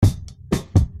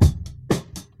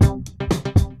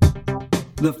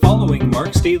The following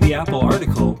Mark's Daily Apple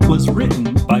article was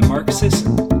written by Mark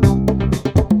Sisson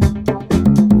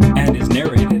and is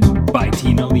narrated by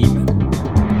Tina Lehman.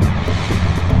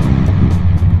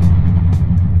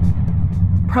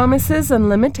 Promises and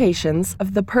Limitations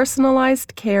of the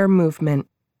Personalized Care Movement,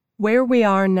 Where We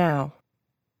Are Now.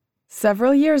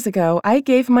 Several years ago, I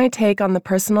gave my take on the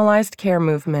personalized care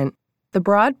movement, the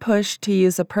broad push to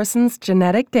use a person's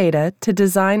genetic data to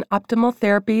design optimal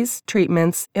therapies,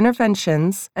 treatments,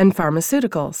 interventions, and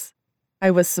pharmaceuticals. I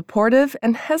was supportive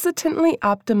and hesitantly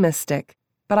optimistic,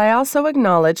 but I also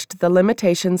acknowledged the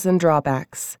limitations and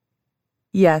drawbacks.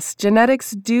 Yes,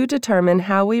 genetics do determine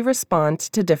how we respond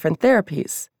to different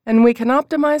therapies, and we can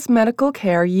optimize medical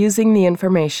care using the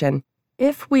information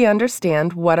if we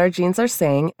understand what our genes are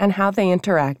saying and how they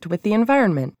interact with the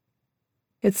environment.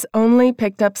 It's only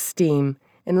picked up steam.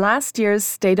 In last year's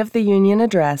State of the Union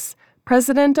address,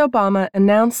 President Obama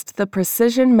announced the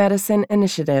Precision Medicine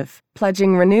Initiative,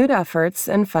 pledging renewed efforts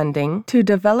and funding to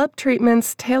develop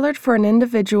treatments tailored for an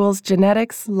individual's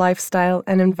genetics, lifestyle,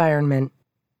 and environment.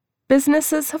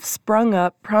 Businesses have sprung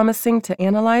up promising to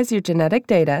analyze your genetic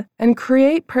data and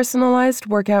create personalized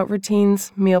workout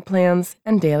routines, meal plans,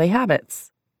 and daily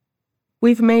habits.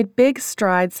 We've made big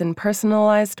strides in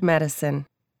personalized medicine.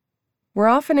 We're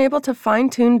often able to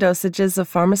fine-tune dosages of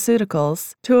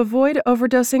pharmaceuticals to avoid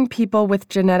overdosing people with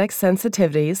genetic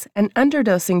sensitivities and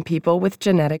underdosing people with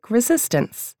genetic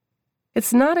resistance.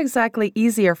 It's not exactly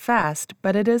easy or fast,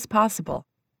 but it is possible.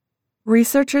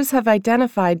 Researchers have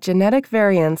identified genetic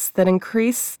variants that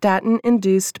increase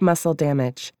statin-induced muscle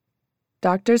damage.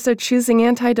 Doctors are choosing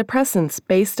antidepressants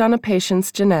based on a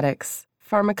patient's genetics,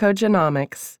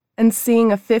 pharmacogenomics, and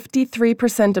seeing a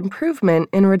 53% improvement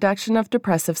in reduction of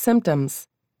depressive symptoms.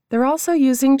 They're also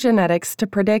using genetics to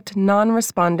predict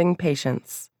non-responding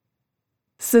patients.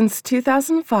 Since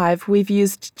 2005, we've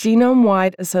used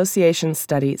genome-wide association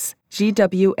studies,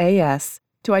 GWAS,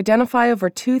 to identify over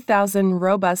 2,000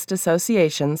 robust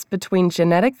associations between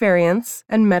genetic variants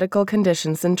and medical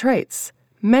conditions and traits,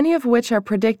 many of which are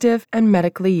predictive and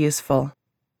medically useful.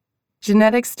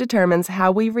 Genetics determines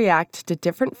how we react to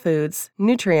different foods,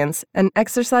 nutrients, and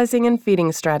exercising and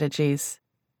feeding strategies.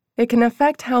 It can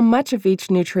affect how much of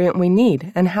each nutrient we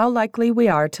need and how likely we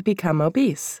are to become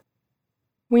obese.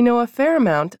 We know a fair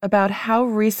amount about how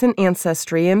recent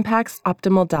ancestry impacts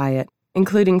optimal diet,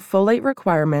 including folate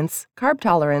requirements, carb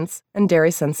tolerance, and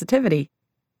dairy sensitivity.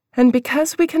 And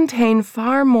because we contain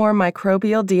far more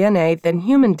microbial DNA than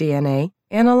human DNA,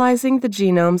 analyzing the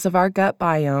genomes of our gut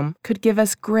biome could give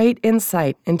us great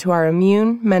insight into our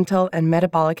immune, mental, and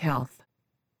metabolic health.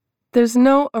 There's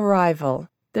no arrival.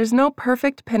 There's no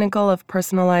perfect pinnacle of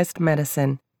personalized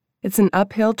medicine. It's an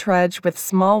uphill trudge with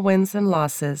small wins and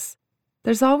losses.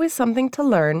 There's always something to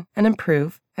learn and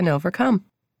improve and overcome.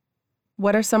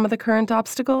 What are some of the current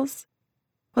obstacles?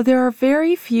 Well, there are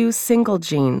very few single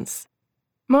genes.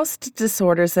 Most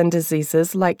disorders and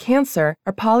diseases, like cancer,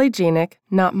 are polygenic,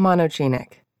 not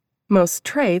monogenic. Most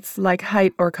traits, like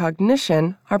height or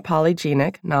cognition, are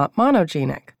polygenic, not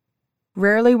monogenic.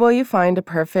 Rarely will you find a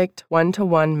perfect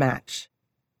one-to-one match.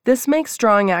 This makes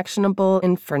drawing actionable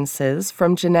inferences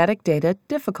from genetic data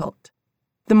difficult.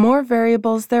 The more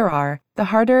variables there are,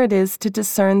 the harder it is to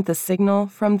discern the signal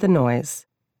from the noise.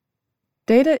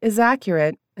 Data is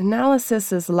accurate,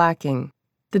 analysis is lacking.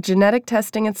 The genetic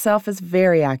testing itself is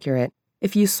very accurate.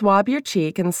 If you swab your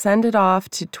cheek and send it off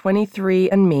to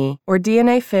 23andMe or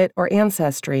DNAFit or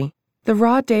Ancestry, the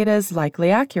raw data is likely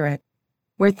accurate.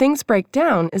 Where things break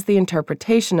down is the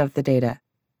interpretation of the data.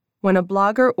 When a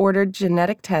blogger ordered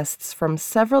genetic tests from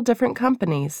several different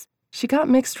companies, she got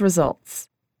mixed results.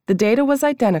 The data was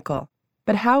identical,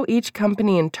 but how each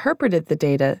company interpreted the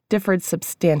data differed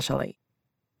substantially.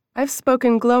 I've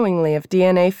spoken glowingly of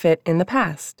DNAFit in the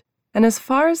past. And as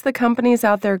far as the companies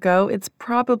out there go, it's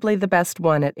probably the best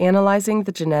one at analyzing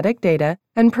the genetic data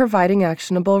and providing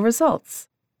actionable results.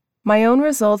 My own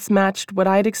results matched what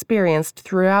I'd experienced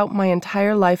throughout my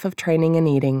entire life of training and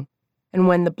eating. And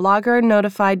when the blogger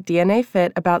notified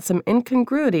DNAFit about some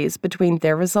incongruities between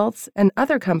their results and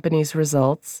other companies'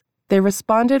 results, they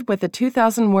responded with a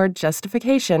 2,000-word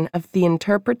justification of the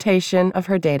interpretation of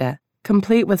her data,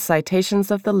 complete with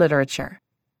citations of the literature.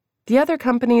 The other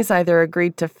companies either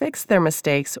agreed to fix their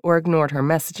mistakes or ignored her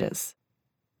messages.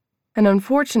 And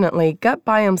unfortunately, gut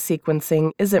biome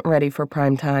sequencing isn't ready for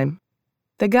prime time.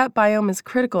 The gut biome is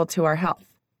critical to our health.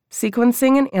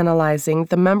 Sequencing and analyzing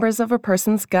the members of a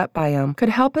person's gut biome could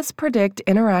help us predict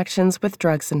interactions with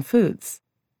drugs and foods.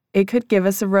 It could give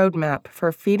us a roadmap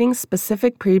for feeding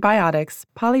specific prebiotics,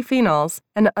 polyphenols,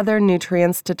 and other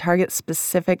nutrients to target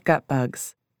specific gut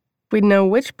bugs. We'd know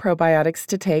which probiotics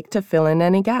to take to fill in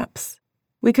any gaps.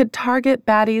 We could target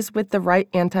baddies with the right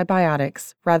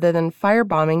antibiotics rather than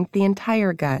firebombing the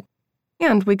entire gut.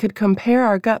 And we could compare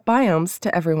our gut biomes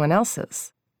to everyone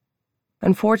else's.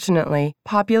 Unfortunately,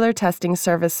 popular testing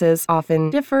services often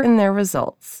differ in their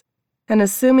results. And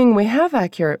assuming we have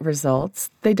accurate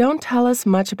results, they don't tell us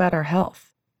much about our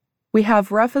health. We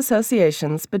have rough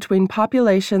associations between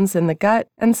populations in the gut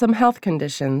and some health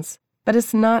conditions, but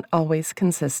it's not always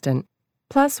consistent.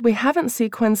 Plus, we haven't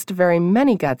sequenced very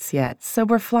many guts yet, so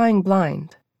we're flying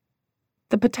blind.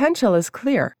 The potential is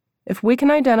clear. If we can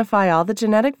identify all the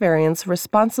genetic variants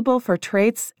responsible for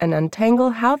traits and untangle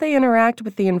how they interact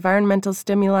with the environmental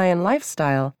stimuli and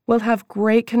lifestyle, we'll have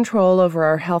great control over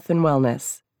our health and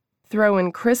wellness. Throw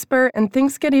in CRISPR and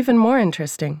things get even more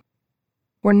interesting.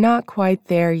 We're not quite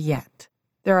there yet.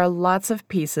 There are lots of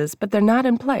pieces, but they're not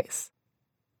in place.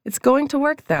 It's going to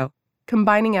work, though.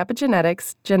 Combining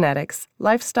epigenetics, genetics,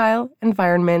 lifestyle,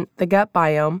 environment, the gut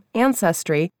biome,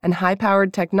 ancestry, and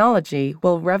high-powered technology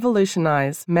will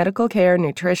revolutionize medical care,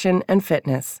 nutrition, and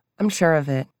fitness. I'm sure of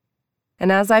it. And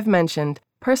as I've mentioned,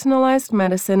 personalized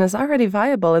medicine is already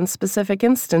viable in specific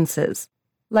instances,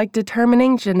 like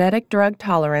determining genetic drug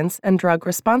tolerance and drug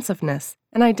responsiveness,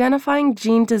 and identifying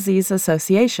gene-disease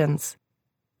associations.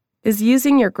 Is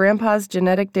using your grandpa's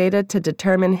genetic data to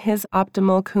determine his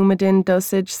optimal Coumadin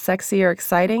dosage sexy or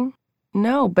exciting?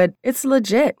 No, but it's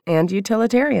legit and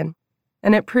utilitarian.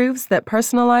 And it proves that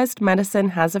personalized medicine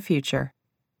has a future.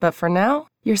 But for now,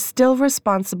 you're still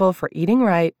responsible for eating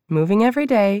right, moving every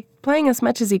day, playing as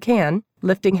much as you can,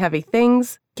 lifting heavy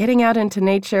things, getting out into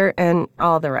nature, and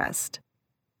all the rest.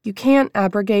 You can't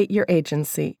abrogate your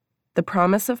agency. The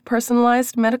promise of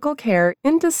personalized medical care,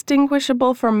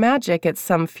 indistinguishable from magic at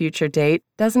some future date,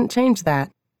 doesn't change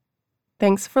that.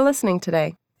 Thanks for listening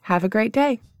today. Have a great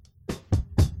day.